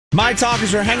My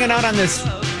talkers are hanging out on this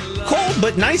cold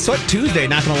but nice wet Tuesday.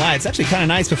 Not gonna lie, it's actually kind of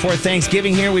nice before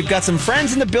Thanksgiving here. We've got some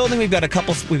friends in the building. We've got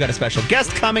a special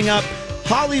guest coming up.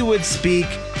 Hollywood Speak,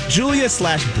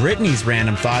 Julia/Brittany's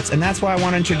random thoughts, and that's why I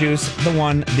want to introduce the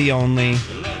one, the only.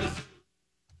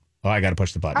 Oh, I got to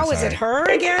push the button. Oh, is it her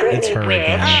again? It's her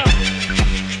again.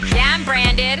 Oh. Yeah, I'm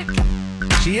branded.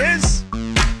 She is.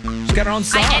 She's got her own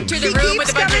song. I enter the room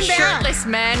with a bunch of shirtless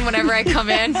men whenever I come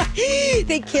in.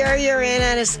 They carry her in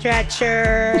on a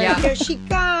stretcher. Yeah. Here she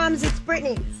comes. It's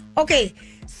Brittany. Okay,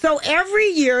 so every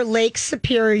year Lake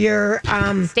Superior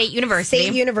State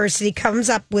University comes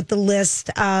up with the list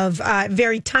of,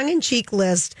 very tongue-in-cheek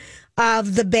list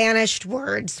of the banished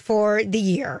words for the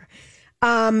year.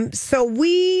 So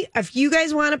if you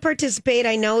guys want to participate,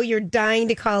 I know you're dying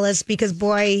to call us because,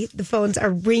 boy, the phones are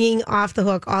ringing off the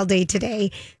hook all day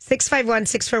today.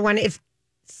 651-641,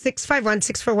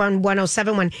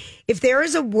 651-641-1071. If there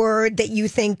is a word that you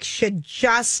think should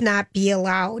just not be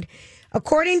allowed,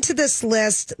 according to this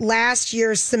list, last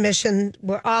year's submission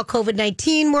were all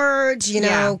COVID-19 words,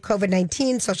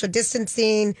 COVID-19, social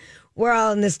distancing, we're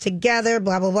all in this together,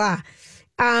 blah, blah, blah.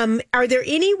 Are there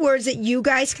any words that you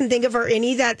guys can think of or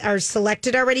any that are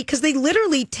selected already? Because they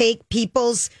literally take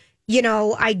people's,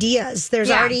 ideas. There's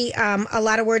already a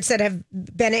lot of words that have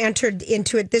been entered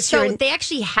into it this year. So they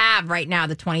actually have right now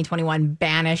the 2021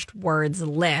 banished words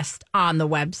list on the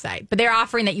website, but they're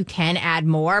offering that you can add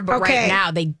more. But right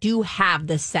now they do have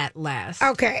the set list.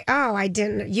 Okay. Oh, I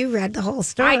didn't. You read the whole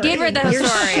story. I did read the whole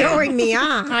story. You're showing me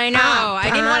off. I know. I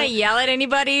didn't want to yell at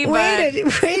anybody. Wait.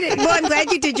 Well, I'm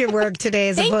glad you did your work today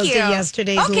as opposed to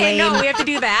yesterday's okay, lame. no, we have to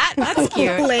do that. That's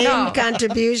cute. Lame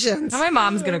contributions. My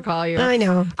mom's going to call you. I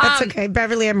know. That's okay.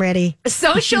 Beverly, I'm ready.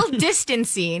 Social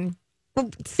distancing.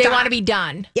 They want to be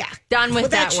done. Yeah. Done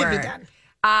with that should word. be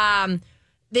done.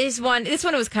 This one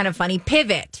was kind of funny.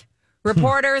 Pivot.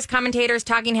 Reporters, commentators,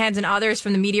 talking heads, and others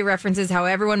from the media references how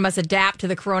everyone must adapt to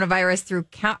the coronavirus through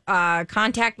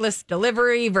contactless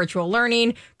delivery, virtual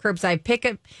learning, curbside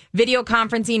pickup, video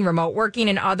conferencing, remote working,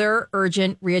 and other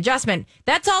urgent readjustment.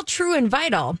 That's all true and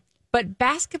vital. But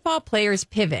basketball players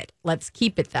pivot. Let's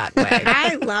keep it that way.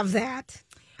 I love that.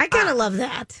 I kind of love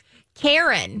that.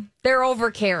 Karen. They're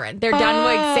over Karen. They're done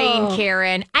with saying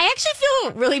Karen. I actually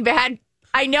feel really bad.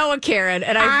 I know a Karen.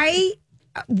 And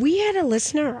we had a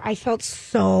listener. I felt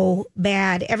so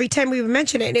bad every time we would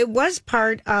mention it. And it was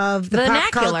part of the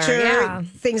pop culture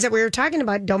things that we were talking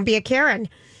about. Don't be a Karen.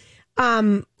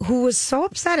 Who was so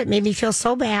upset. It made me feel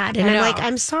so bad. And I'm like,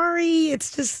 I'm sorry.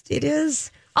 It's just, it is.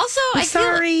 Also, I'm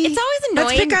sorry. It's always annoying.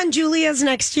 Let's pick on Julia's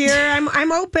next year.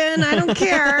 I'm open. I don't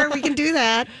care. We can do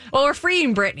that. Well, we're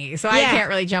freeing Brittany, so I can't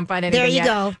really jump on anything There you yet.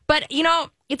 go. But,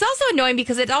 it's also annoying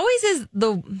because it always is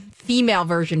the female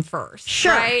version first.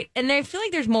 Sure. Right? And I feel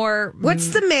like there's more.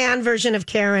 What's the man version of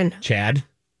Karen? Chad?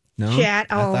 No? Chad.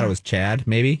 Oh. I thought it was Chad,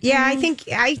 maybe? Yeah, I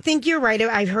think you're right.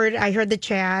 I heard the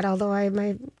Chad, although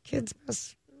my kids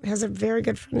has a very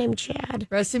good friend named Chad.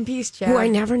 Rest in peace, Chad. Who I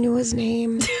never knew his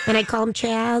name. And I call him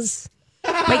Chaz.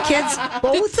 My kids,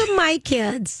 both of my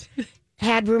kids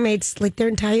had roommates like their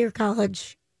entire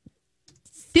college.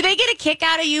 Do they get a kick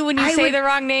out of you when you say the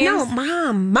wrong names? No,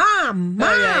 mom.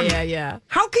 Oh, yeah.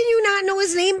 How can you not know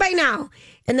his name by now?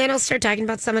 And then I'll start talking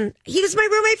about someone. He was my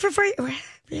roommate for free.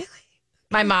 Really?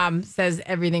 My mom says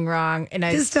everything wrong. And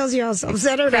This tells you how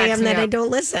upset I am that I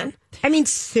don't listen. I mean,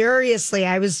 seriously,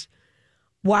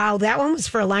 wow, that one was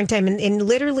for a long time. And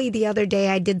literally the other day,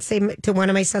 I did say to one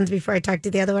of my sons before I talked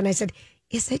to the other one, I said,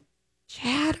 is it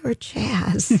Chad or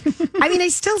Chaz? I mean, I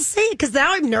still say it because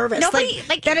now I'm nervous.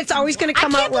 That it's always going to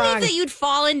come out wrong. I can't believe that you'd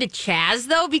fall into Chaz,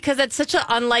 though, because that's such an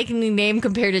unlikely name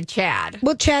compared to Chad.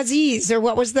 Well, Chaziz, or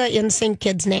what was the NSYNC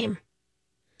kid's name?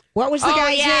 What was the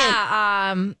guy's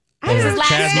name? What was his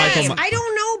last Chaz name? I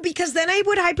don't know, because then I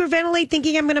would hyperventilate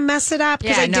thinking I'm going to mess it up,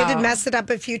 because I did mess it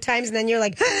up a few times, and then you're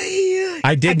like,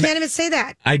 I can't even say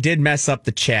that. I did mess up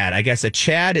the Chad. I guess a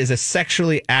Chad is a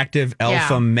sexually active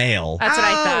alpha male. That's what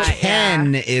I thought.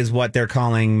 Ken is what they're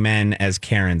calling men as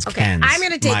Karens. Okay, Kens. I'm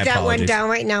going to take that one down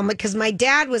right now, because my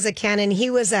dad was a Ken, and he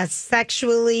was a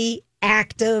sexually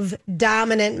active,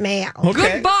 dominant male.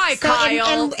 Okay. Goodbye,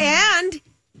 Kyle. And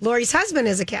Lori's husband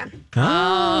is a Ken.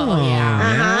 Oh,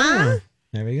 yeah.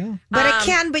 There we go.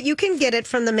 But you can get it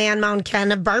from the Man Mound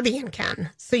Ken of Barbie and Ken.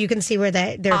 So you can see where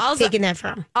they're taking that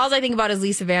from. All I think about is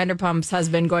Lisa Vanderpump's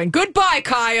husband going, goodbye,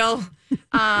 Kyle.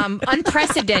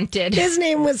 Unprecedented. His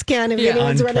name was Ken, if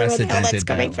anyone's wondering where the hell that's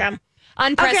coming from.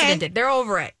 Unprecedented. Okay. They're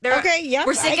over it. Yep.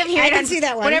 We're sick of hearing it. I can see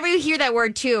that one. Whenever you hear that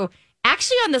word, too.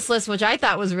 Actually, on this list, which I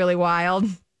thought was really wild,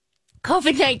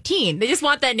 COVID-19. They just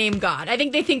want that name gone. I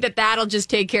think they think that that'll just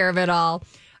take care of it all.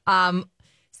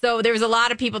 So there was a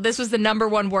lot of people. This was the number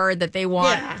one word that they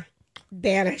want. Yeah.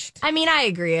 Banished. I mean, I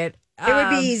agree. It would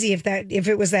be easy if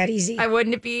it was that easy. I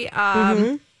wouldn't it be?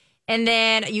 And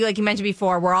then like you mentioned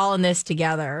before, we're all in this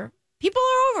together. People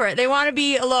are over it. They want to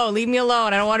be alone. Leave me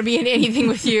alone. I don't want to be in anything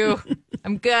with you.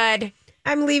 I'm good.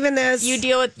 I'm leaving this. You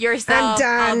deal with yourself. I'm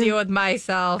done. I'll deal with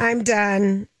myself. I'm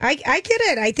done. I get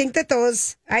it. I think that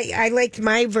I liked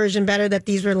my version better, that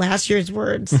these were last year's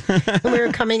words. And we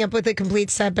were coming up with a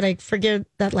complete set, but I figured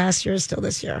that last year is still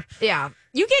this year. Yeah.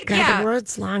 You get, The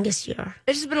world's longest year.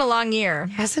 It's just been a long year.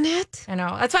 Hasn't it? I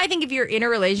know. That's why I think if you're in a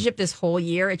relationship this whole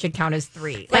year, it should count as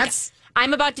 3. Like,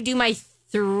 I'm about to do my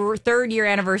third year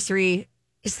anniversary.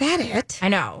 Is that it? I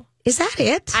know. Is that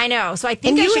it? I know. So I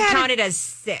think I should count it as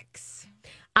 6.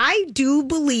 I do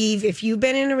believe if you've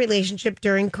been in a relationship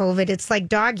during COVID, it's like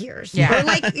dog years. Yeah. Or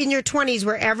like in your 20s,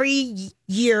 where every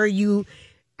year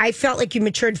I felt like you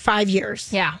matured 5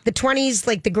 years. Yeah. The 20s,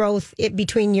 like the growth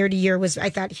between year to year was, I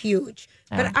thought, huge.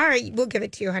 But all right, we'll give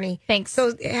it to you, honey. Thanks.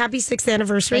 So happy 6th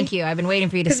anniversary. Thank you. I've been waiting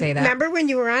for you to say that. Remember when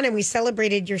you were on and we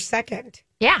celebrated your 2nd?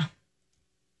 Yeah.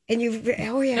 And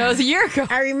That was a year ago.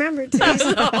 I remember.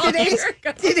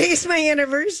 Today's my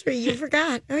anniversary. You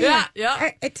forgot. Oh, Yeah.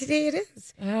 Today it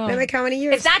is. Oh. Then like how many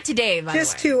years? It's not today, by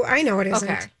Just the way. 2. I know it isn't.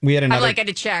 Okay. We had another. I had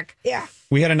to check. Yeah.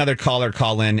 We had another caller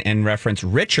call in and reference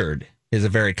Richard is a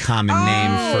very common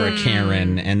name for a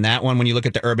Karen, and that one, when you look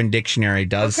at the Urban Dictionary,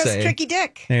 does say Tricky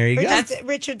Dick. There you go.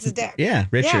 Richard's a dick. Yeah,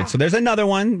 Richard. Yeah. So there's another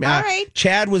one. All right.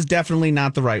 Chad was definitely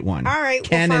not the right one. All right.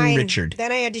 Ken fine. and Richard. Then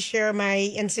I had to share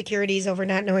my insecurities over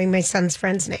not knowing my son's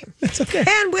friend's name. That's okay.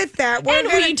 And with that,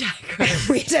 we digress.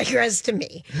 we digress to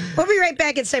me. We'll be right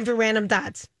back. It's time for Random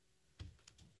Thoughts.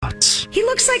 He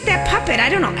looks like that puppet. I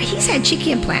don't know. He's had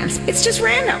cheeky implants. It's just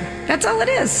random. That's all it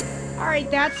is. All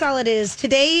right. That's all it is.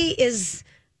 Today is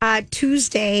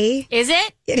Tuesday. Is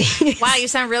it? It is. Wow, you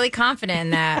sound really confident in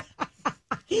that.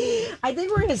 I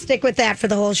think we're going to stick with that for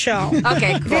the whole show.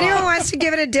 Okay, If cool. anyone wants to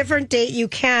give it a different date, you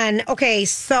can. Okay,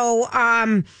 so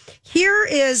here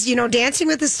is, Dancing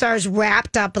with the Stars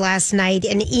wrapped up last night,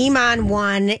 and Iman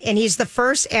won, and he's the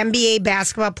first NBA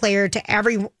basketball player to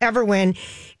ever win.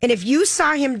 And if you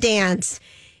saw him dance,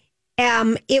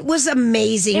 it was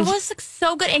amazing. It was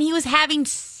so good, and he was having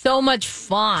so much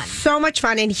fun. So much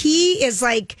fun. And he is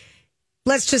like,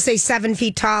 let's just say 7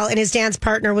 feet tall, and his dance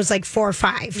partner was like 4 or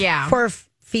 5. Yeah. 4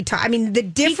 feet tall. I mean, the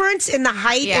difference in the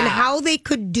height and how they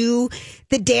could do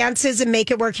the dances and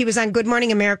make it work. He was on Good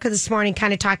Morning America this morning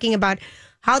kind of talking about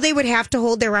how they would have to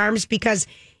hold their arms, because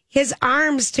his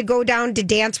arms to go down to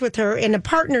dance with her in a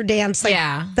partner dance, like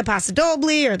the Paso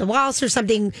Doble or the waltz or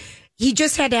something, he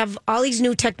just had to have all these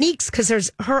new techniques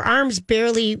because her arms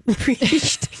barely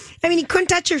reached. I mean, he couldn't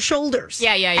touch her shoulders.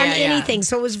 Yeah. Anything.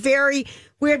 So it was very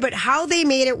weird, but how they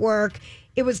made it work,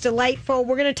 it was delightful.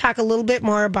 We're going to talk a little bit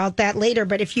more about that later.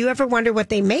 But if you ever wonder what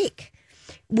they make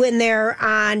when they're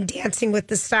on Dancing with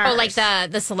the Stars. Oh, like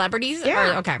the celebrities?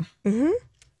 Yeah. Okay. Mm-hmm.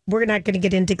 We're not going to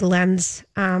get into Glenn's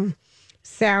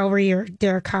salary or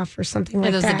Derek Hoff or something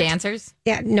like that. Are those the dancers?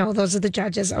 Yeah, no, those are the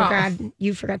judges. Oh, God,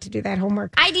 you forgot to do that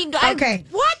homework. I did. Okay.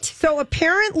 What? So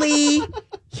apparently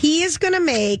he is going to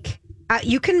make,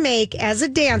 you can make as a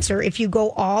dancer, if you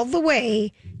go all the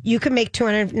way, you can make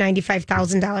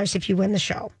 $295,000 if you win the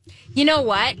show. You know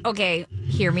what? Okay,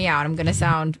 hear me out. I'm going to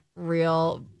sound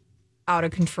real out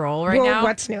of control right now.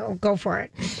 What's new? Go for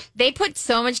it. They put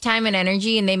so much time and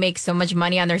energy, and they make so much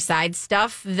money on their side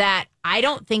stuff that I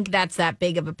don't think that's that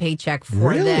big of a paycheck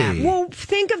for them. Well,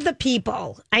 think of the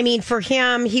people. I mean, for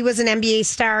him, he was an NBA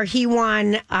star. He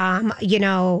won,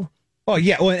 Oh,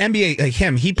 yeah. Well, an NBA, like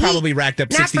him, he probably racked up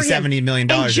 $60, $70 million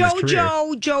in his career.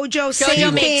 JoJo,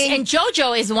 same thing. And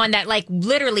JoJo is one that like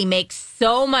literally makes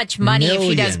so much money if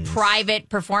she does private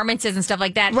performances and stuff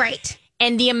like that. Right.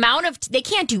 And the amount of they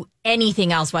can't do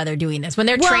anything else while they're doing this. When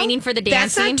they're training for the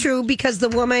dancing. That's not true, because the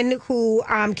woman who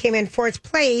came in 4th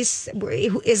place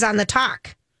is on the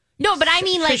talk. No, but I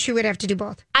mean, like, she would have to do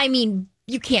both. I mean,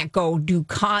 you can't go do you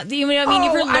know what I mean?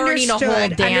 If you're learning a whole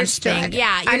dance thing.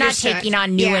 Yeah, you're not taking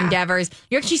on new endeavors.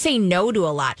 You're actually saying no to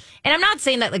a lot. And I'm not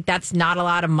saying that like that's not a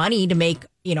lot of money to make,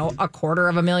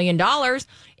 $250,000.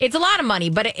 It's a lot of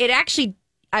money, but it actually,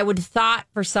 I would thought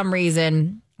for some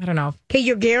reason, I don't know. Okay,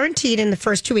 you're guaranteed in the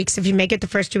first 2 weeks. If you make it the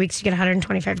first 2 weeks, you get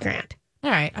 $125,000.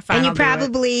 All right, fine. And you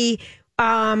probably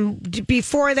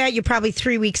before that, you're probably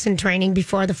 3 weeks in training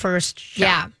before the first show.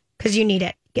 Yeah, because you need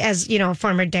it. As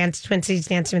former Twin Cities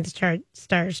Dancing with the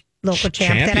Stars local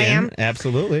champion that I am.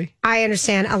 Absolutely. I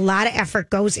understand a lot of effort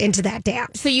goes into that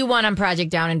dance. So you won on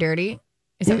Project Down and Dirty?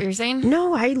 Is that what you're saying?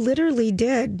 No, I literally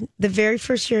did the very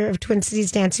first year of Twin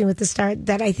Cities Dancing with the Stars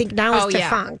that I think now is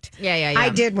defunct. Yeah. I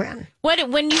did win.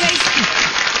 When you guys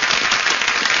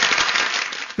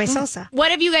my salsa.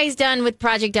 What have you guys done with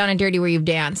Project Down and Dirty where you've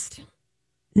danced?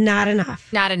 Not enough.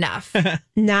 Not enough.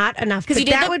 Not enough. Because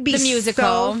that would be the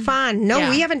musical. so fun. No,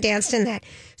 we haven't danced in that.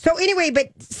 So anyway,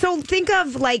 so think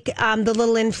of like the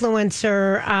little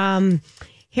influencer,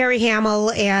 Harry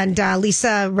Hamill and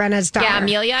Lisa Rinna's daughter. Yeah,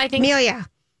 Amelia, I think. Amelia.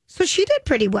 So she did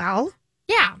pretty well.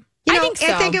 Yeah. You know, I think so.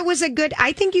 I think it was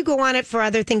I think you go on it for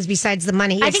other things besides the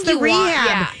money. I think the you rehab.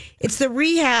 yeah. It's the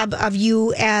rehab of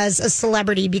you as a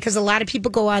celebrity because a lot of people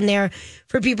go on there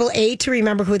for people, A, to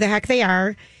remember who the heck they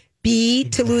are, B,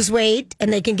 to lose weight,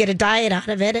 and they can get a diet out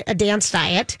of it, a dance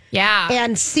diet. Yeah.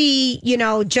 And C,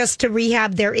 just to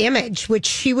rehab their image, which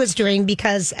she was doing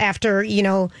because after,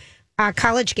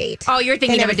 Collegegate. Oh, you're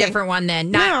thinking and of a everything. different one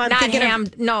then. No, I'm thinking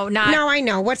No, I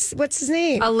know. What's his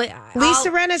name?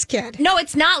 Lisa Rinna's kid. No,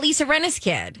 it's not Lisa Rinna's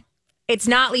kid. It's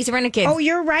not Lisa Rinna's kid. Oh,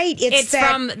 you're right. It's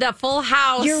from the Full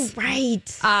House. You're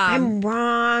right. I'm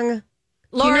wrong.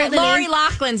 Lori name?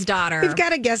 Loughlin's daughter. We've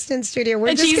got a guest in studio. We're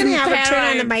And just she's going to have her turn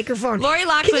on the fine. microphone. Lori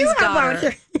Loughlin's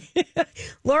daughter.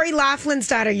 Lori Loughlin's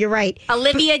daughter. You're right.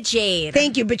 Olivia Jade.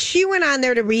 Thank you. But she went on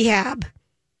there to rehab.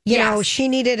 You know, she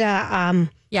needed a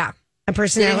Yeah. a Did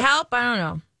personality. it help? I don't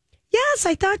know. Yes,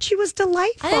 I thought she was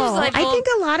delightful. I think it was delightful. I think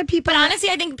a lot of people. But honestly,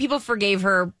 I think people forgave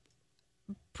her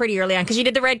pretty early on because she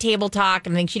did the Red Table Talk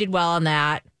and I think she did well on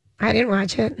that. I didn't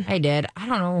watch it. I did. I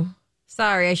don't know.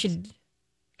 Sorry, I should.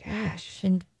 Gosh.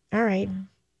 All right.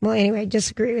 Well, anyway,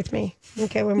 disagree with me.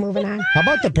 Okay, we're moving on. How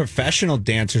about the professional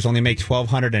dancers only make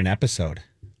 $1,200 an episode?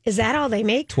 Is that all they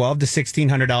make? $1,200 to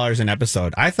 $1,600 an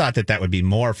episode. I thought that would be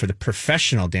more for the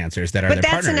professional dancers that are But their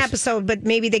that's partners. an episode, but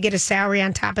maybe they get a salary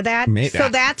on top of that. Maybe. So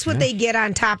that's what they get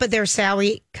on top of their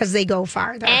salary because they go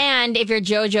farther. And if you're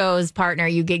JoJo's partner,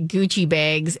 you get Gucci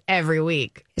bags every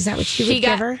week. Is that what she would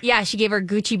give her? Yeah, she gave her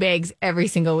Gucci bags every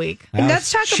single week. And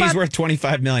let's talk She's about- worth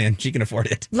 $25 million. She can afford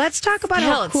it. Let's talk about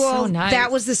Still, how it's cool so nice.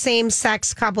 that was the same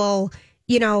sex couple,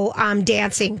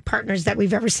 dancing partners that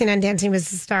we've ever seen on Dancing with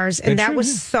the Stars. And that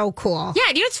was so cool.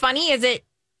 Yeah, do you know what's funny? Is it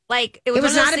like It was one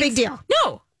of those not a big things- deal.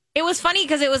 No, it was funny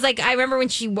because it was like I remember when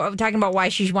she was talking about why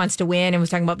she wants to win and was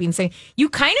talking about being saying you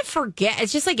kind of forget.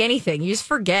 It's just like anything, you just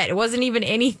forget. It wasn't even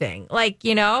anything. Like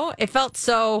it felt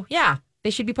so. Yeah,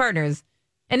 they should be partners,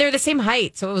 and they're the same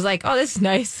height, so it was like, oh, this is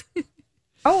nice.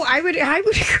 Oh, I would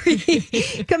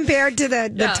agree. Compared to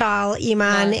the tall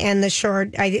Iman and the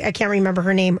short, I can't remember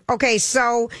her name. Okay,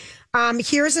 so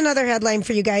here's another headline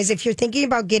for you guys. If you're thinking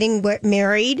about getting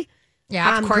married,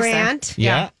 Yeah, of course. Grant,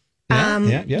 Yeah.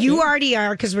 you already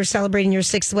are because we're celebrating your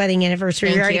 6th wedding anniversary.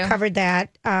 Thank We already you. covered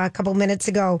that a couple minutes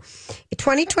ago.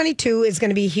 2022 is going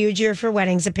to be a huge year for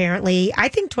weddings, apparently. I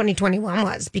think 2021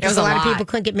 was because was a a lot of lot. people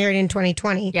couldn't get married in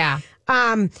 2020. Yeah.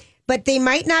 But they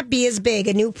might not be as big.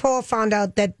 A new poll found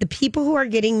out that the people who are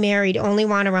getting married only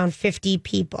want around 50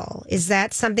 people. Is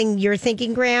that something you're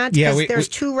thinking, Grant? Yeah, 'Cause there's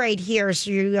 2 right here,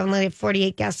 so you only have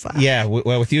 48 guests left. Yeah,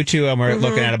 well, with you two, we're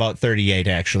looking at about 38.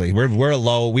 Actually, we're a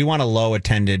low. We want a low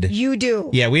attended. You do.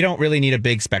 Yeah, we don't really need a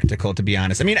big spectacle, to be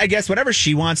honest. I mean, I guess whatever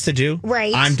she wants to do,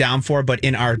 Right. I'm down for. But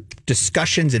in our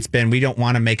discussions, it's been we don't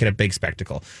want to make it a big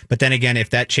spectacle. But then again,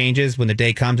 if that changes when the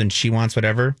day comes and she wants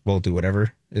whatever, we'll do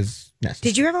whatever is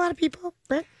necessary. Did you have a lot of people,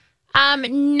 Brent?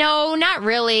 No, not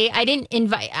really. I didn't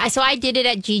invite. So I did it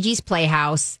at Gigi's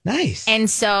Playhouse. Nice. And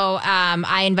so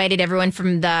I invited everyone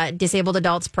from the disabled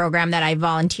adults program that I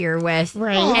volunteer with.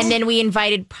 Right. And then we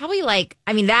invited probably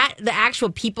the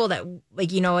actual people that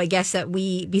I guess that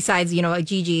we, besides, at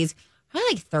Gigi's,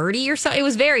 probably 30 or so. It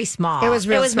was very small. It was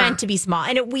real small. meant to be small.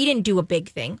 And we didn't do a big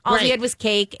thing. All Right. we had was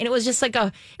cake. And it was just it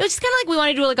was just kind of like we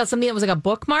wanted to do something that was like a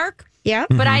bookmark. Yeah.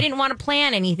 But I didn't want to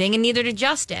plan anything and neither did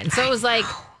Justin. So it was like,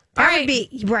 That all right. would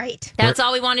be right. That's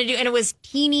all we wanted to do. And it was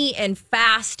teeny and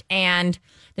fast. And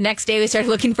the next day we started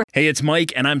looking for. Hey, it's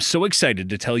Mike, and I'm so excited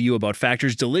to tell you about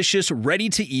Factor's delicious,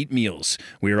 ready-to-eat meals.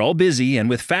 We are all busy, and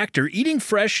with Factor, eating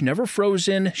fresh, never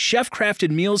frozen, chef-crafted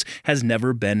meals has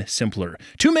never been simpler.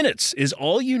 2 minutes is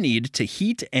all you need to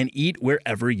heat and eat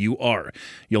wherever you are.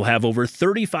 You'll have over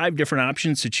 35 different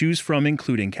options to choose from,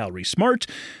 including Calorie Smart,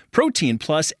 Protein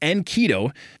Plus, and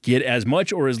Keto. Get as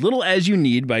much or as little as you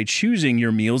need by choosing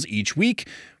your meals each week.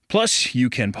 Plus, you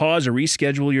can pause or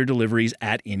reschedule your deliveries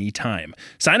at any time.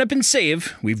 Sign up and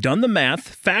save. We've done the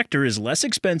math. Factor is less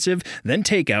expensive than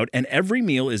takeout, and every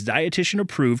meal is dietitian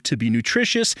approved to be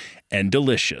nutritious and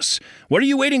delicious. What are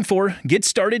you waiting for? Get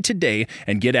started today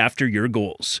and get after your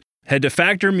goals. Head to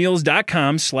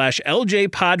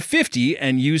factormeals.com/LJPod50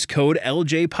 and use code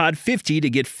LJPod50 to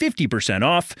get 50%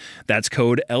 off. That's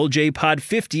code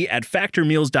LJPod50 at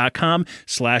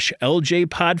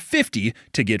factormeals.com/LJPod50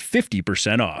 to get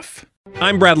 50% off.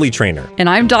 I'm Bradley Trainer. And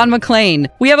I'm Don McClain.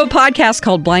 We have a podcast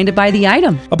called Blinded by the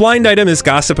Item. A blind item is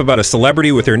gossip about a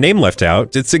celebrity with their name left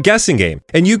out. It's a guessing game,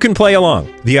 and you can play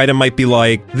along. The item might be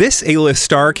like, this A-list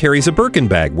star carries a Birkin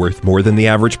bag worth more than the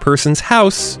average person's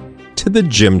house to the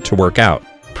gym to work out.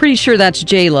 Pretty sure that's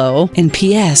J-Lo. And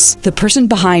P.S. the person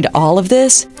behind all of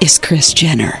this is Kris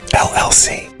Jenner,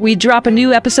 LLC. We drop a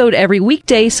new episode every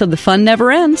weekday so the fun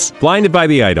never ends. Blinded by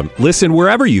the Item. Listen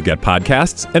wherever you get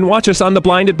podcasts and watch us on the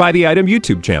Blinded by the Item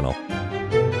YouTube channel.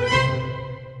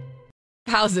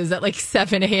 Houses at like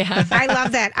 7 a.m. I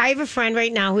love that. I have a friend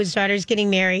right now whose daughter's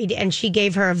getting married, and she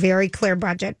gave her a very clear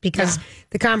budget because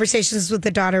the conversations with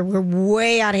the daughter were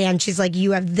way out of hand. She's like,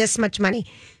 you have this much money.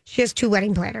 She has 2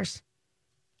 wedding planners.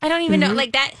 I don't even know.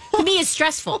 Like, that to me is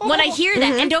stressful when I hear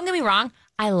that. And don't get me wrong,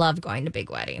 I love going to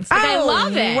big weddings. Like, I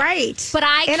love it. Right. But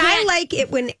I like it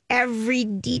when every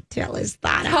detail is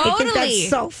thought out. Totally. I think that's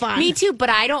so fun. Me too, but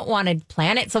I don't want to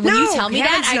plan it. So when you tell me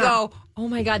that, I go, oh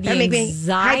my God, the that makes me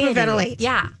anxiety. hyperventilate.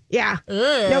 Yeah. Yeah.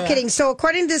 Ugh. No kidding. So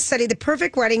according to this study, the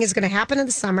perfect wedding is going to happen in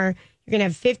the summer. You're going to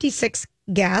have 56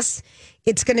 guests.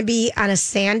 It's going to be on a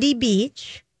sandy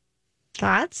beach.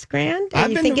 Thoughts, Grant? Are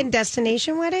you thinking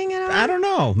destination wedding at all? I don't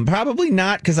know. Probably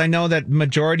not, because I know that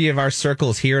majority of our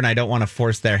circles here, and I don't want to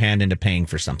force their hand into paying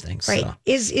for something. Right. So.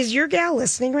 Is your gal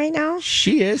listening right now?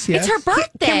 She is, yes. It's her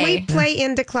birthday. Can we play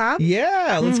Into Club?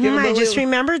 Yeah, let's give it a I little... just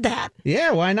remembered that.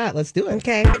 Yeah, why not? Let's do it.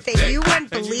 Okay. You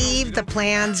wouldn't believe the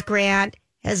plans Grant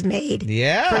has made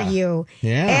for you.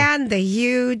 Yeah. And the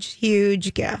huge,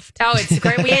 huge gift. Oh, it's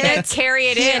great. We had to carry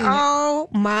it in. Oh,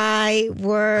 my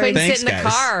word. Couldn't Thanks, sit in the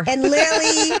guys. car. And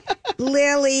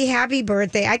Lily, happy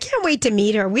birthday. I can't wait to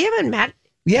meet her. We haven't met.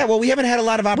 Yeah, well, we haven't had a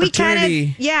lot of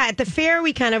opportunity. At the fair,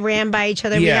 we kind of ran by each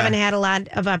other. We Yeah. haven't had a lot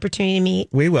of opportunity to meet.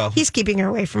 We will. He's keeping her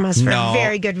away from us for a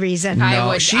very good reason.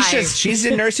 No, she's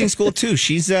in nursing school too.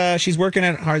 She's working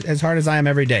as hard as I am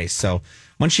every day. So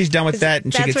once she's done with that,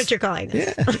 and That's she gets, what you're calling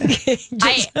it.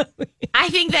 Yeah. I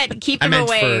think that keep I him meant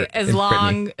away for as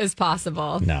long as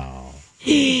possible. No.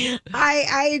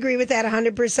 I agree with that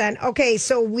 100%. Okay,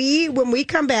 so when we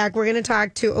come back, we're going to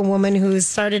talk to a woman who's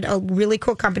started a really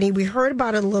cool company. We heard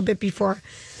about it a little bit before,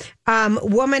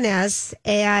 Womaness.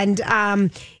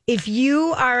 And if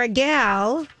you are a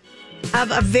gal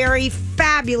of a very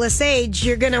fabulous age,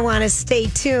 you're going to want to stay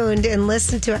tuned and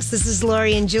listen to us. This is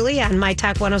Lori and Julie on My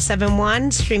Talk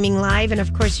 107.1, streaming live. And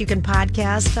of course, you can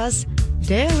podcast us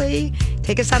daily.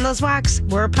 Take us on those walks.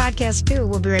 We're a podcast too.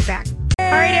 We'll be right back.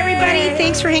 All right, everybody.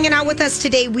 Thanks for hanging out with us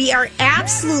today. We are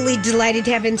absolutely delighted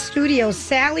to have in studio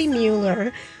Sally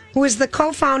Mueller, who is the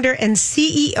co-founder and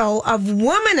CEO of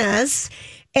Womaness.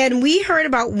 And we heard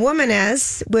about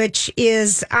Womaness, which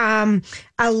is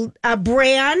a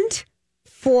brand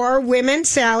for women.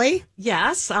 Sally?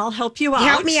 Yes, I'll help you out.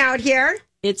 Help me out here.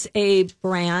 It's a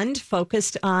brand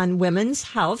focused on women's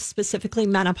health, specifically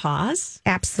menopause.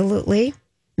 Absolutely.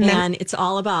 And it's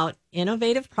all about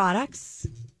innovative products,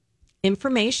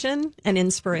 information, and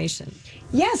inspiration.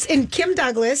 Yes, and Kim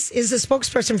Douglas is the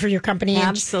spokesperson for your company.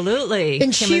 Absolutely.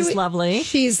 And Kim is lovely.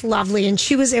 She's lovely. And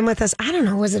she was in with us, I don't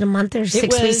know, was it a month or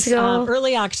 6 weeks ago?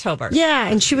 Early October. Yeah,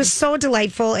 and she was so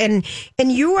delightful. And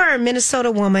you are a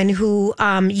Minnesota woman who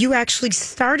you actually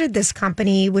started this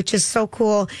company, which is so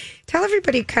cool. Tell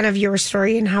everybody kind of your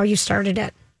story and how you started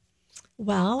it.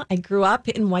 Well, I grew up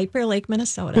in White Bear Lake,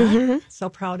 Minnesota. Mm-hmm. So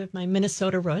proud of my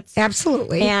Minnesota roots.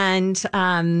 Absolutely. And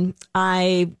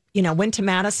I, went to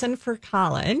Madison for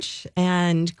college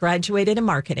and graduated in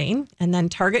marketing. And then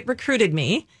Target recruited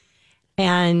me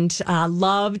and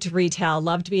loved retail,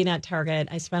 loved being at Target.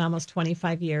 I spent almost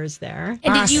 25 years there.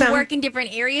 And did you work in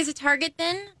different areas of Target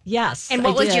then? Yes. And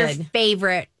what was your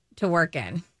favorite to work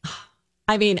in?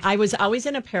 I mean, I was always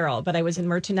in apparel, but I was in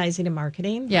merchandising and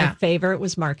marketing. Yeah. My favorite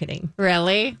was marketing.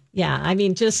 Really? Yeah. I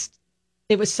mean,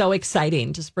 it was so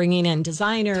exciting, just bringing in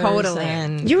designers. Totally.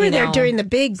 And, you were there during the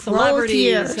big growth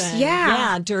years.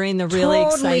 Yeah, during the really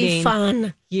exciting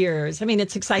fun years. I mean,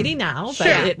 it's exciting now, but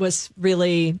sure. It was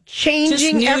really changing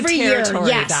just new every year.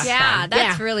 Yes. Yeah,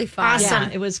 that's really fun. Awesome.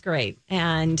 Yeah, it was great.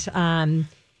 And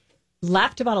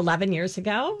left about 11 years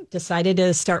ago, decided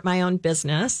to start my own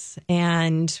business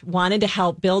and wanted to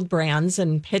help build brands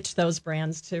and pitch those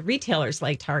brands to retailers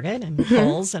like Target and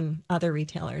Kohl's and other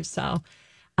retailers. So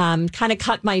kind of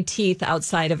cut my teeth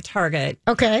outside of Target.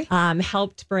 Okay.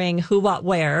 Helped bring Who What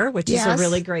Wear, which is a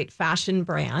really great fashion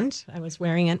brand. I was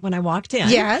wearing it when I walked in.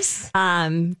 Yes.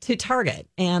 To Target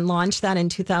and launched that in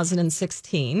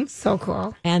 2016. So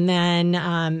cool. And then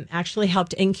actually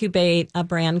helped incubate a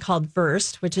brand called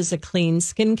Versed, which is a clean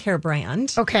skincare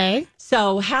brand. Okay.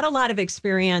 So had a lot of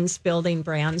experience building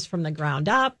brands from the ground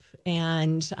up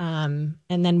and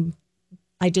then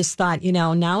I just thought,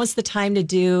 now is the time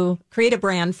to create a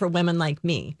brand for women like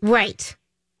me. Right.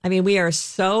 I mean, we are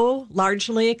so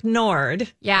largely ignored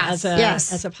as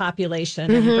a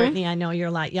population. And Brittany, I know you're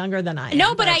a lot younger than I am.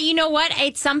 No, but you know what?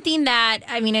 It's something that,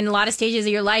 I mean, in a lot of stages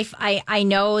of your life, I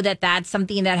know that that's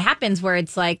something that happens where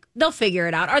it's like, they'll figure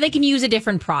it out or they can use a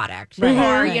different product.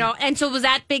 Right. Or, and so was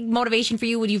that big motivation for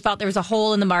you when you felt there was a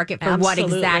hole in the market for Absolutely.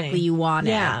 what exactly you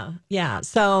wanted? Yeah.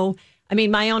 So, I mean,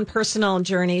 my own personal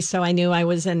journey, so I knew I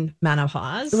was in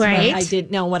menopause. Right. I didn't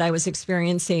know what I was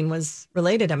experiencing was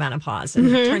related to menopause. And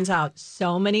it turns out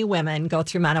so many women go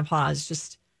through menopause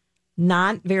just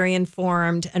not very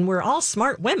informed. And we're all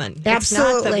smart women.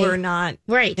 Absolutely. It's not that we're not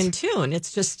in tune.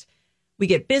 It's just we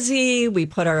get busy, we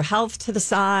put our health to the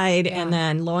side, and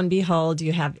then lo and behold,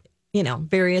 you have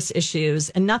various issues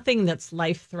and nothing that's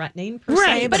life-threatening per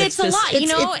se. But it's a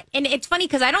lot, and it's funny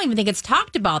because I don't even think it's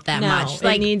talked about that much.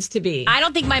 Like, it needs to be. I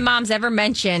don't think my mom's ever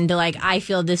mentioned, like, I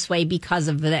feel this way because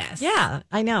of this. Yeah,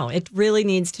 I know. It really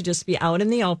needs to just be out in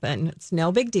the open. It's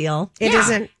no big deal. It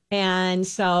isn't. And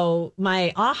so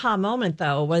my aha moment,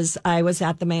 though, was I was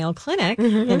at the Mayo Clinic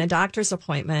in a doctor's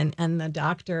appointment, and the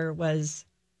doctor was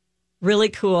really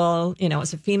cool. It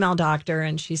was a female doctor.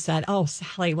 And she said, "Oh,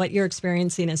 Sally, what you're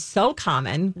experiencing is so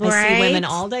common. I see women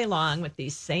all day long with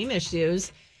these same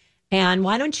issues. And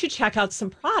why don't you check out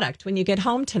some product when you get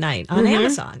home tonight on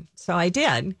Amazon?" So I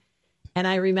did. And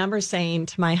I remember saying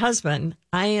to my husband,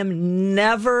 I am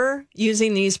never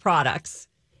using these products.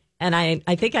 And I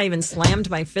think I even slammed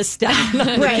my fist down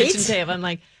on the kitchen table. I'm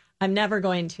like, I'm never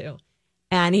going to.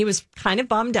 And he was kind of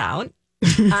bummed out.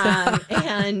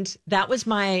 And that was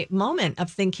my moment of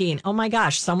thinking, oh my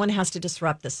gosh, someone has to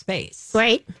disrupt the space.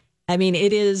 Right. I mean,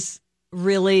 it is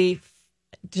really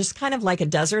just kind of like a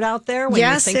desert out there when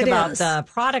you think about the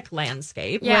product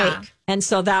landscape. Yeah. Right. And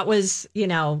so that was,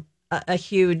 a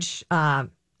huge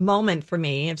moment for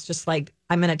me. It's just like,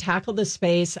 I'm going to tackle this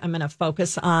space. I'm going to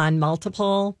focus on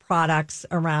multiple products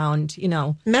around,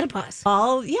 menopause.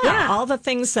 All the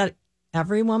things that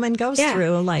every woman goes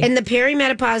through, like in the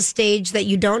perimenopause stage that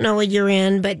you don't know what you're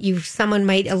in, but someone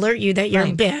might alert you that you're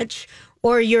a bitch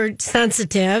or you're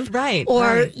sensitive, right?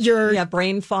 Or you're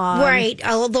brain fog, right?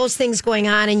 All of those things going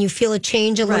on, and you feel a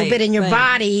change a little bit in your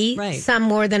body, some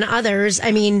more than others.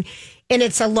 I mean, and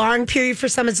it's a long period for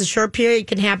some. It's a short period. It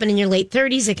can happen in your late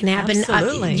 30s. It can happen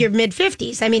in your mid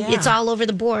 50s. I mean, it's all over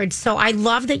the board. So I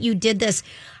love that you did this.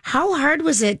 How hard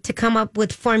was it to come up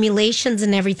with formulations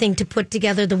and everything to put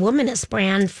together the Womanist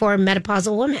brand for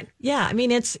menopausal women? Yeah, I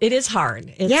mean, it is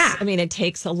hard. I mean, it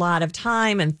takes a lot of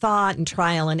time and thought and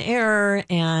trial and error.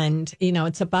 And,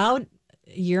 it's about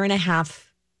a year and a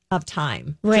half of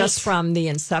time just from the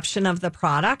inception of the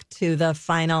product to the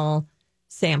final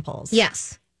samples.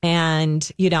 Yes.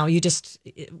 And,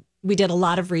 we did a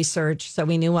lot of research. So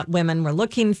we knew what women were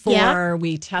looking for. Yeah.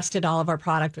 We tested all of our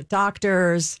product with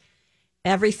doctors.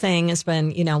 Everything has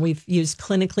been, we've used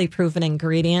clinically proven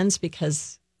ingredients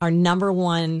because our number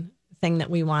one thing that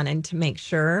we wanted to make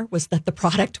sure was that the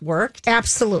product worked.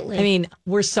 Absolutely. I mean,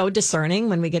 we're so discerning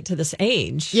when we get to this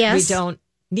age. Yes. We don't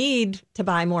need to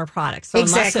buy more products. So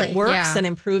unless it works and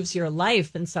improves your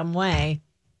life in some way,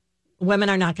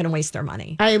 women are not going to waste their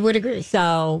money. I would agree.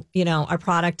 So, our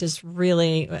product is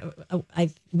really,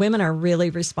 women are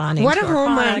really responding to our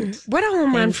product. What a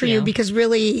home run for you, because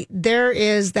really that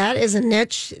is a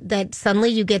niche that suddenly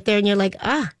you get there and you're like,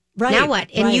 now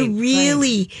what? And you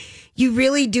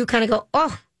really do kind of go,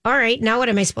 oh, all right, now what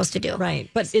am I supposed to do? Right.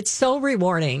 But it's so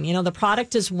rewarding. The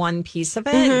product is one piece of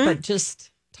it, but just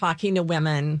talking to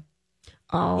women.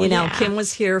 Kim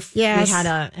was here. Yes. We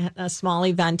had a small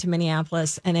event in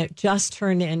Minneapolis, and it just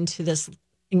turned into this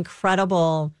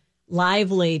incredible,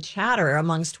 lively chatter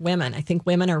amongst women. I think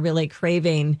women are really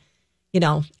craving, a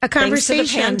conversation. Thanks to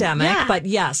the pandemic, but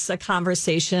yes, a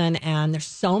conversation. And there's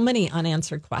so many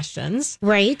unanswered questions.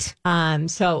 Right.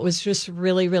 So it was just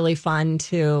really, really fun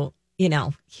to,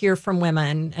 hear from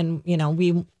women. And,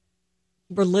 we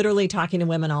were literally talking to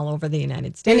women all over the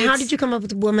United States. And how did you come up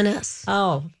with Womanist?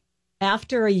 Oh,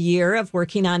 after a year of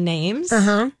working on names,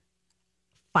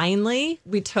 finally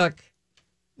we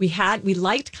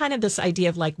liked kind of this idea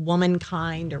of like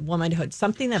womankind or womanhood,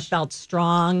 something that felt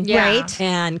strong, right,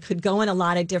 and could go in a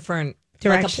lot of different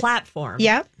directions, like a platform.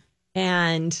 Yep.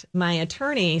 And my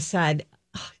attorney said,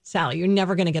 Sally, you're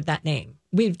never going to get that name.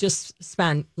 We've just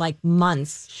spent like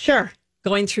months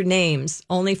going through names,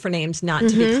 only for names not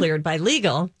to be cleared by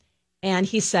legal. And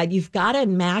he said, you've got to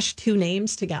mash two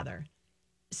names together.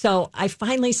 So I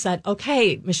finally said,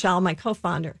 okay, Michelle, my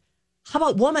co-founder, how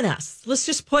about Womanist? Let's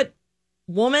just put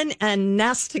woman and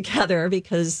nest together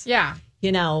because,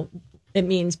 it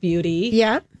means beauty.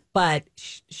 Yeah. But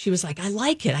she was like, I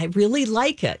like it. I really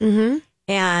like it.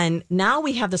 And now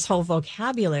we have this whole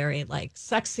vocabulary like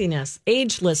sexiness,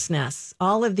 agelessness,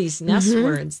 all of these nest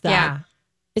words that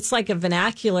it's like a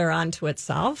vernacular unto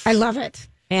itself. I love it.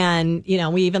 And,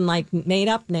 we even like made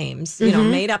up names,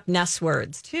 made up nest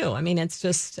words too. I mean, it's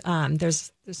just,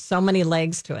 there's so many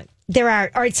legs to it. There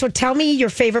are. All right. So tell me your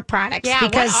favorite products. Yeah,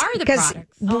 because, what are the products?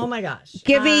 Oh my gosh.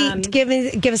 Give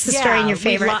us the story and your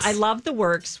favorites. I love the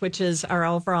Works, which is our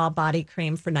overall body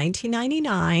cream for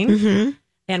 $19.99.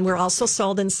 And we're also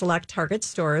sold in select Target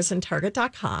stores and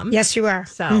Target.com. Yes, you are.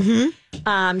 So,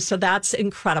 so that's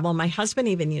incredible. My husband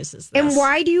even uses this. And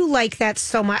why do you like that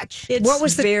so much?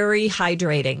 It's very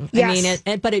hydrating. Yes. I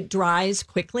mean, but it dries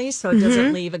quickly, so it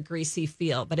doesn't leave a greasy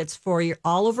feel. But it's for your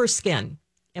all over skin.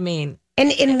 I mean,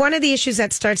 and one of the issues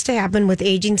that starts to happen with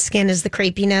aging skin is the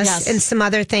crepiness and some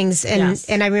other things.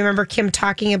 And I remember Kim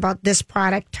talking about this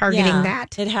product targeting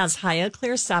that. It has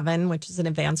Hyaclear 7, which is an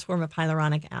advanced form of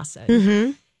hyaluronic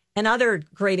acid. And other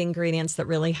great ingredients that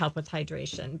really help with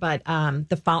hydration. But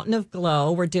the Fountain of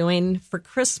Glow we're doing for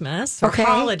Christmas or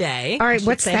holiday. All right,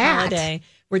 what's that? Holiday.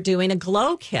 We're doing a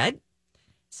glow kit.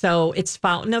 So it's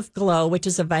Fountain of Glow, which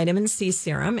is a vitamin C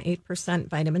serum, 8%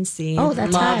 vitamin C. Oh,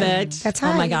 that's Love high. it. That's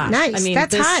high. Oh my gosh. Nice. I mean,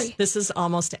 that's high. This is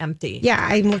almost empty. Yeah,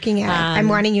 I'm looking at it. I'm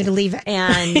wanting you to leave it.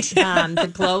 And the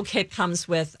Glow Kit comes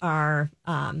with our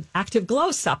Active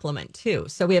Glow supplement, too.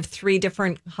 So we have 3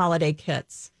 different holiday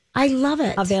kits. I love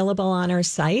it. Available on our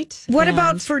site. What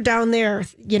about for down there,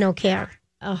 care?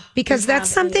 Because that's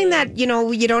something that,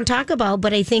 you don't talk about,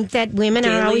 but I think that women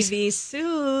are always... Daily V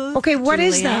Soothe. Okay, what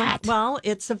is Julia. that? Well,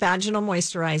 it's a vaginal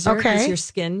moisturizer because your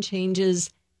skin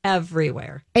changes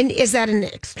everywhere. And is that an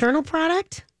external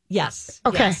product? Yes.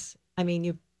 Okay. Yes. I mean,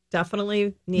 you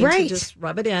definitely need to just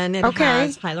rub it in. It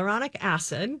has hyaluronic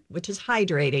acid, which is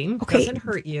hydrating. Okay. Doesn't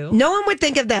hurt you. No one would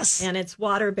think of this. And it's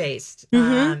water-based.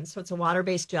 So it's a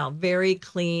water-based gel. Very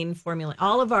clean formula.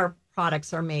 All of our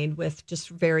products are made with just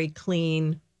very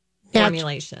clean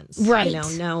formulations. Right.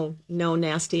 No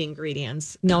nasty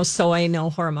ingredients. No soy, no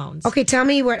hormones. Okay, tell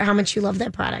me how much you love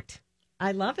that product.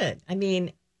 I love it. I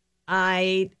mean,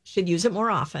 I should use it more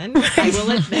often. I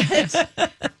will admit.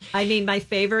 I mean, my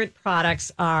favorite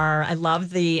products are, I love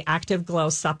the Active Glow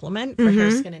supplement for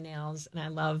hair, skin, and nails. And I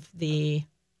love the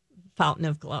Fountain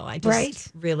of Glow. I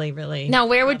just really, really. Now,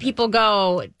 where would people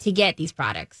go to get these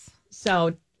products?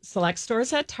 So, select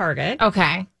stores at Target.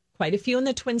 Okay. Quite a few in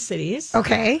the Twin Cities.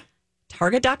 Okay.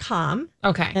 Target.com.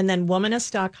 Okay. And then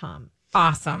womanist.com.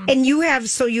 Awesome. And you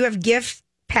have gift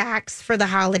packs for the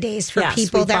holidays for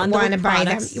people that want to buy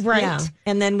them. Right. Yeah.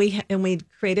 And then we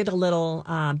created a little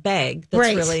bag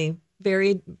that's really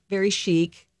very, very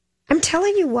chic. I'm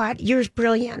telling you what, you're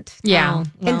brilliant. Yeah.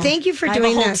 And thank you for doing this. I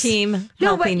have a whole this. team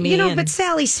helping me. But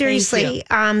Sally, seriously,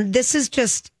 this is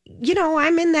just,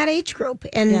 I'm in that age group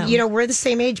and, we're the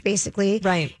same age basically.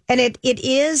 Right. And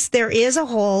there is a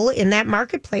hole in that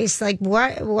marketplace. Like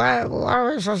what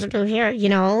are we supposed to do here,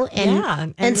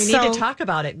 And we need to talk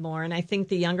about it more. And I think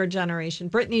the younger generation,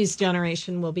 Brittany's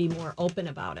generation, will be more open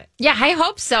about it. Yeah, I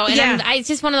hope so. And it's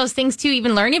just one of those things too,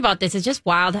 even learning about this, it's just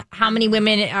wild how many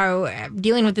women are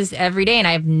dealing with this every day. And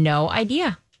I have no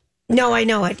idea. No, I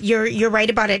know it. You're right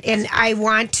about it. And I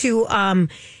want to,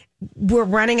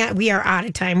 we are out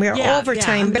of time. We are over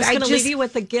time. I'm but just going to leave you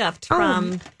with a gift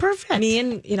from perfect. Me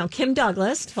and Kim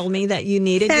Douglas told me that you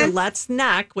needed your Let's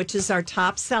Neck, which is our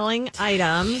top selling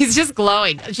item. He's just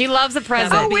glowing. She loves the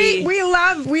present. Oh,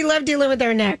 we love dealing with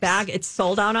our necks. Bag. It's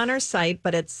sold out on our site,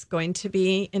 but it's going to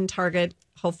be in Target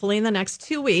hopefully in the next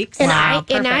 2 weeks. And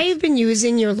I've been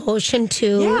using your lotion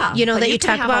too. Yeah, that you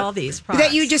talk about all these products.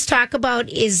 That you just talk about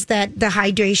is that the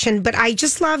hydration. But I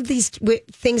just love these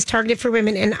things targeted for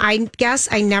women. And I guess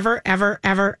I never, ever,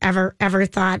 ever, ever, ever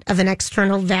thought of an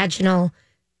external vaginal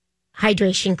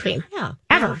hydration cream. Yeah,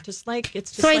 ever. Just like it's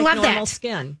just so like I love normal that.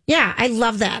 Skin. Yeah, I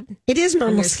love that. It is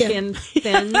normal your skin.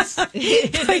 Thins.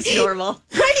 It's normal.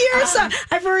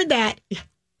 I've heard that. Yeah.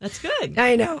 That's good.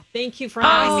 I know. Thank you for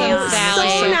having me on.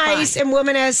 So nice and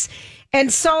womanist,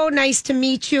 and so nice to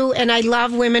meet you. And I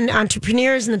love women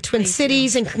entrepreneurs in the Twin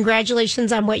Cities. And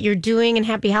congratulations on what you're doing. And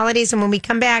happy holidays. And when we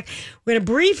come back, we're going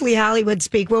to briefly Hollywood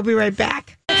speak. We'll be right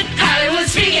back. Hollywood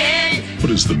speaking.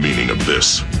 What is the meaning of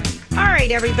this? All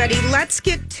right, everybody, let's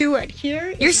get to it.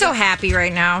 You're so happy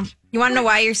right now. You want to know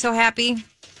why you're so happy?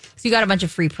 Because you got a bunch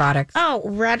of free products. Oh,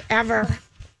 whatever.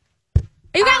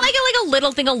 You got like a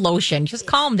little thing of lotion. Just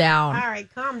calm down. All right,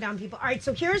 calm down, people. All right,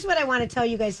 so here's what I want to tell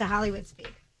you guys to Hollywood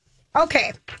speak.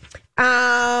 Okay.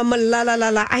 I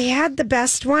had the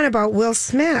best one about Will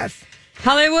Smith.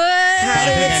 Hollywood.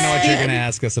 I think I know what you're going to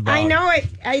ask us about. I know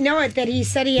it, that he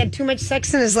said he had too much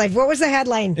sex in his life. What was the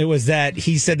headline? It was that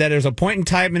he said that there's a point in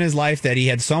time in his life that he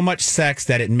had so much sex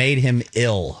that it made him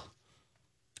ill.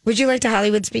 Would you like to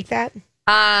Hollywood speak that?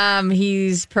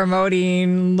 He's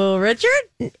promoting Little Richard.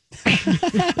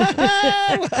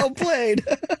 Well played.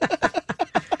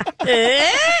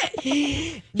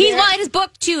 He's in his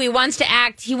book too. He wants to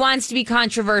act. He wants to be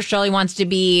controversial. He wants to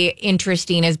be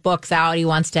interesting. His book's out. He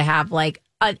wants to have like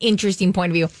an interesting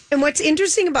point of view. And what's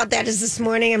interesting about that is this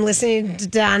morning I'm listening to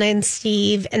Donna and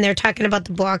Steve, and they're talking about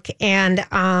the book. And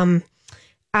I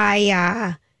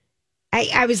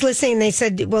was listening. They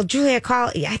said, "Well, Julia,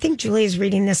 I think Julia's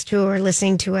reading this too or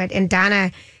listening to it." And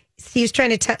Donna, Steve's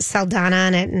trying to sell Donna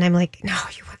on it, and I'm like, "No,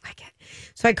 you wouldn't like it."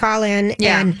 So I call in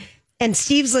and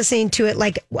Steve's listening to it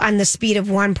like on the speed of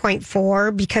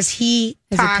 1.4 because he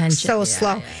talks so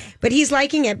slow. Yeah. But he's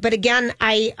liking it. But again,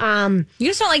 you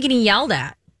just don't like getting yelled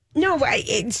at. No,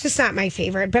 it's just not my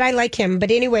favorite. But I like him.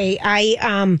 But anyway,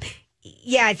 I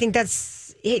think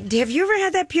that's. Have you ever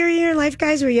had that period in your life,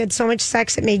 guys, where you had so much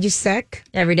sex it made you sick?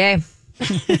 Every day.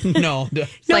 No.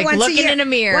 It's like looking in a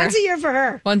mirror. Once a year for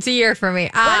her. Once a year for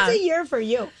me. Once a year for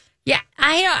you. Yeah,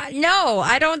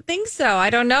 I don't think so. I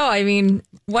don't know. I mean,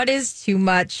 what is too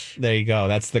much? There you go.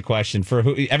 That's the question. For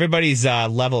who everybody's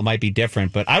level might be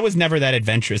different, but I was never that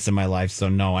adventurous in my life, so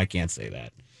no, I can't say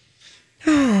that.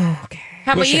 Okay.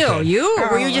 How about you?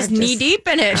 Were you just knee deep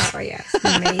in it? Oh yeah,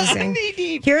 amazing. Knee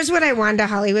deep. Here's what I wanted to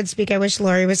Hollywood speak. I wish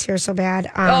Lori was here so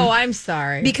bad. I'm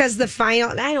sorry. Because the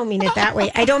final. I don't mean it that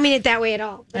way. I don't mean it that way at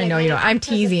all. I know you don't. I'm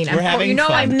teasing. We're having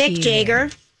fun. I'm Mick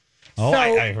Jagger. Oh, so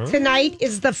I heard. Tonight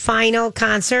is the final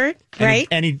concert, right?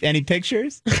 Any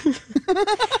pictures?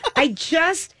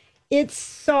 It's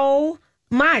so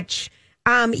much.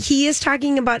 He is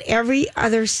talking about every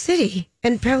other city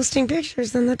and posting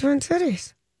pictures in the Twin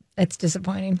Cities. It's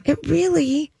disappointing. It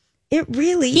really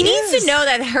He needs to know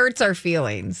that hurts our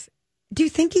feelings. Do you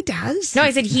think he does? No,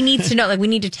 I said he needs to know. Like, we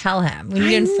need to tell him. We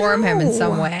need to inform him in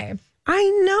some way. I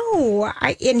know.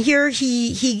 And here's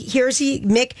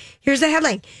the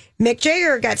headline. Mick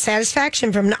Jagger got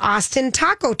satisfaction from an Austin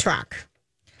taco truck.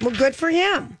 Well, good for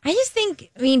him. I just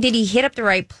think, did he hit up the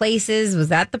right places? Was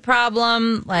that the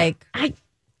problem? Like,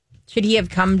 should he have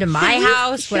come to my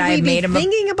house? Would I have made him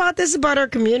thinking about this about our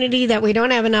community that we don't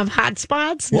have enough hot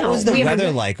spots? What was the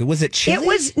weather like? Was it chilly? It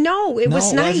was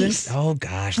nice. Wasn't? Oh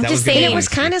gosh, that was saying it was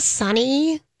kind of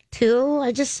sunny too.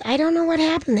 I don't know what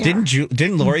happened there.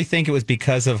 Didn't Lori think it was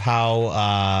because of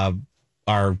how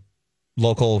our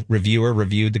local reviewer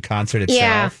reviewed the concert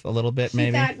itself a little bit?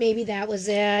 Maybe thought maybe that was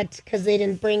it because they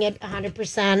didn't bring it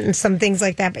 100% and some things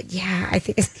like that. But yeah, I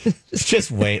think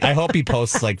just wait. I hope he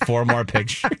posts like 4 more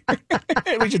pictures.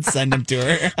 We should send them to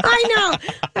her. I know.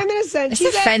 I'm going to send.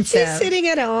 She's offensive. She's sitting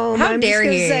at home. How dare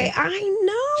you? Say, I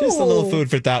know. Just a little food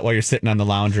for thought while you're sitting on the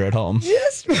lounger at home.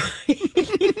 Just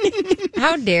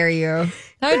How dare you?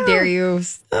 How dare you?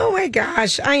 Oh my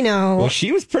gosh, I know. Well,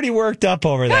 she was pretty worked up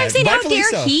over that. I'm saying, how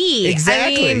dare he?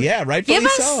 Exactly. Rightfully give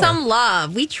us so. some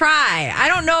love. We try. I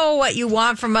don't know what you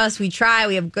want from us. We try.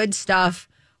 We have good stuff.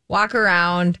 Walk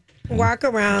around.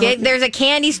 There's a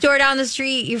candy store down the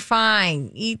street. You're fine.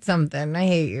 Eat something. I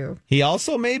hate you. He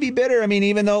also may be bitter.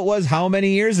 Even though it was how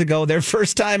many years ago, their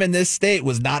first time in this state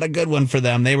was not a good one for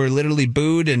them. They were literally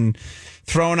booed and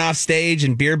thrown off stage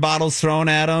and beer bottles thrown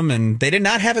at them. And they did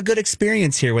not have a good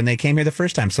experience here when they came here the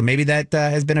first time. So maybe that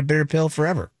has been a bitter pill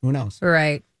forever. Who knows?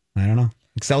 Right. I don't know.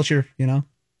 Excelsior,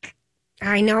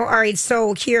 I know. All right.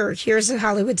 So here's a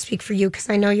Hollywood speak for you because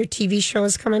I know your TV show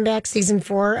is coming back, season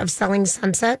 4 of Selling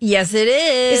Sunset. Yes, it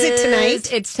is. Is it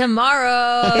tonight? It's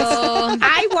tomorrow.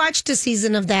 I watched a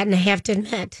season of that and I have to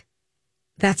admit,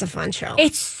 that's a fun show.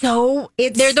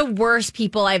 They're the worst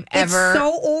people I've ever. It's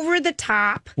so over the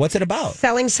top. What's it about?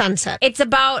 Selling Sunset. It's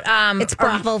about. It's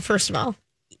Bravo, first of all.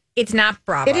 It's not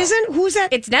Bravo. It isn't? Who's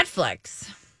that? It's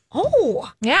Netflix.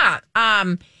 Oh. Yeah.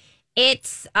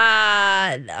 It's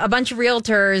a bunch of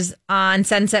realtors on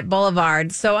Sunset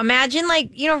Boulevard. So imagine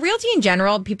realty in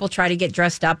general, people try to get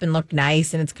dressed up and look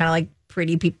nice. And it's kind of like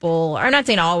pretty people, I'm not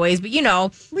saying always, but you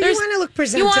want to look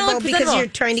presentable because you're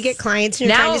trying to get clients and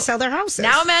you're trying to sell their houses.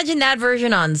 Now imagine that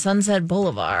version on Sunset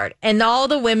Boulevard. And all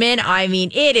the women,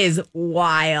 it is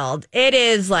wild. It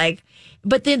is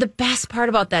but the best part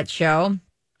about that show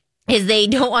is they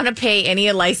don't want to pay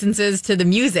any licenses to the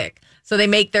music. So they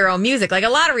make their own music, like a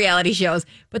lot of reality shows.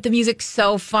 But the music's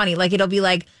so funny. Like, it'll be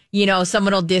like, you know,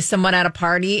 someone will diss someone at a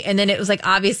party. And then it was like,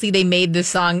 obviously they made the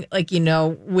song, like, you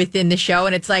know, within the show.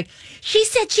 And it's like, she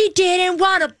said she didn't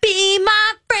want to be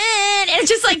my friend. And it's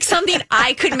just like something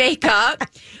I could make up.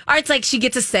 Or it's like she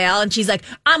gets a sale and she's like,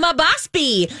 I'm a boss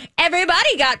bee.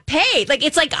 Everybody got paid. Like,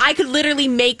 it's like I could literally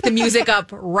make the music up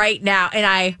right now. And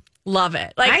I love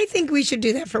it. Like, I think we should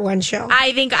do that for one show.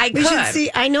 I think I could. We should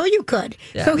see. I know you could.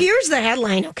 Yeah. So here's the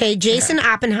headline. Okay, Jason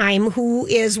Oppenheim, who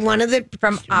is one of the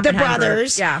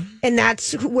brothers, and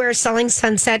that's where Selling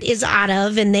Sunset is out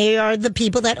of, and they are the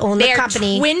people that own the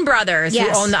company. Twin brothers who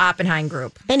own the Oppenheim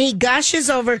Group. And he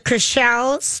gushes over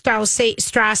Chrishell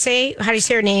Stause. How do you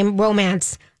say her name?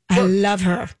 Romance. I love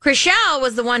her. Chrishell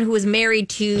was the one who was married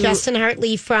to Justin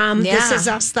Hartley from This Is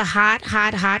Us, the hot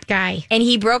guy. And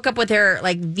he broke up with her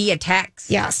like via text.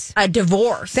 Yes. A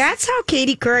divorce. That's how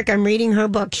Katie Couric, I'm reading her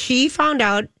book, she found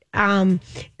out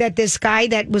that this guy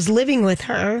that was living with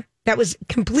her, that was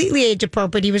completely age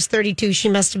appropriate. He was 32. She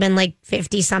must have been like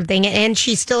 50 something. And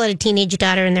she still had a teenage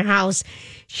daughter in their house.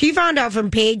 She found out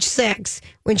from Page 6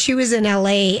 when she was in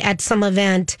LA at some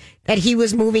event that he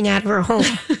was moving out of her home.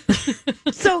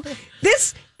 So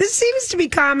this seems to be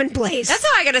commonplace. That's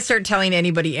how I got to start telling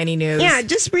anybody any news. Yeah,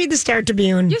 just read the Star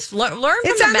Tribune. Just learn from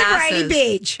it's the on masses. The Variety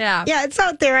page. Yeah, it's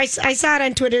out there. I saw it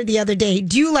on Twitter the other day.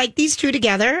 Do you like these two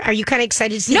together? Are you kind of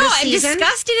excited to see this season? I'm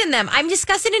disgusted in them. I'm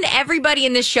disgusted in everybody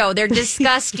in this show. They're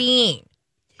disgusting.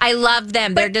 I love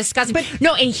them. They're disgusting.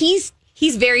 No, and he's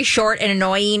very short and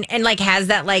annoying and like has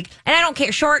that like, and I don't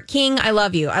care. Short king, I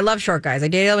love you. I love short guys. I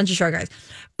dated a bunch of short guys.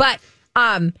 But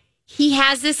he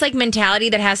has this like mentality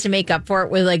that has to make up for it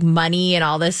with like money and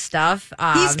all this stuff.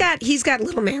 He's got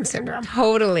little man syndrome.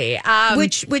 Totally.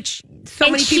 Which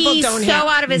so many people don't have. So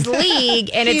out of his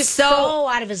league, and it's so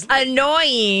out of his league.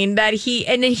 Annoying that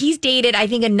then he's dated, I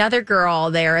think, another girl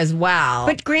there as well.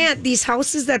 But Grant, these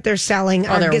houses that they're selling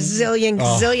are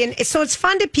gazillion. So it's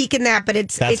fun to peek in that, but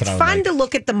it's fun to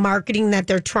look at the marketing that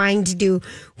they're trying to do.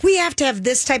 We have to have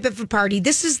this type of a party.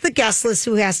 This is the guest list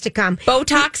who has to come.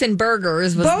 Botox and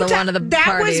burgers was one of the parties.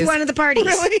 That was one of the parties.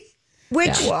 Really?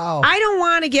 Which I don't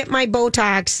want to get my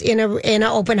Botox in an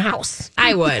open house.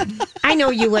 I would. I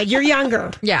know you would. You're younger.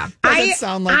 Yeah. Doesn't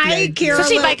sound like the idea.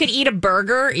 Especially if I could eat a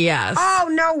burger, yes. Oh,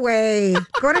 no way.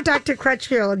 Go to Dr.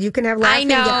 Crutchfield. You can have laughing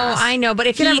gas. I know. But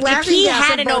if he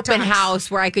had an open house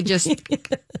where I could just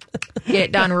get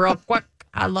it done real quick,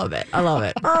 I love it.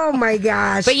 Oh, my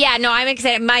gosh. But yeah, no, I'm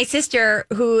excited. My sister,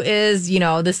 who is,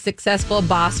 the successful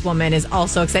boss woman, is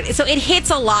also excited. So it hits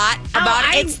a lot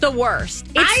about it. It's the worst.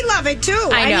 I love it, too.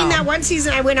 I mean, that one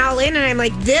season I went all in and I'm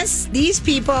like, these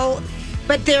people,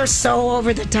 but they're so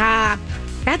over the top.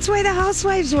 That's why the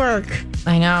housewives work.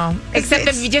 I know. Except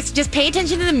if you just pay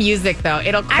attention to the music, though.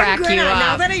 It'll crack you up.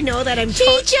 Now that I know that She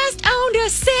just owned a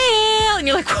sale. And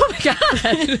you're like, oh, my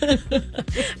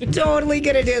God. Totally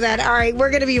going to do that. All right, we're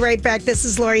going to be right back. This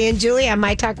is Lori and Julie on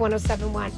My Talk 107.1.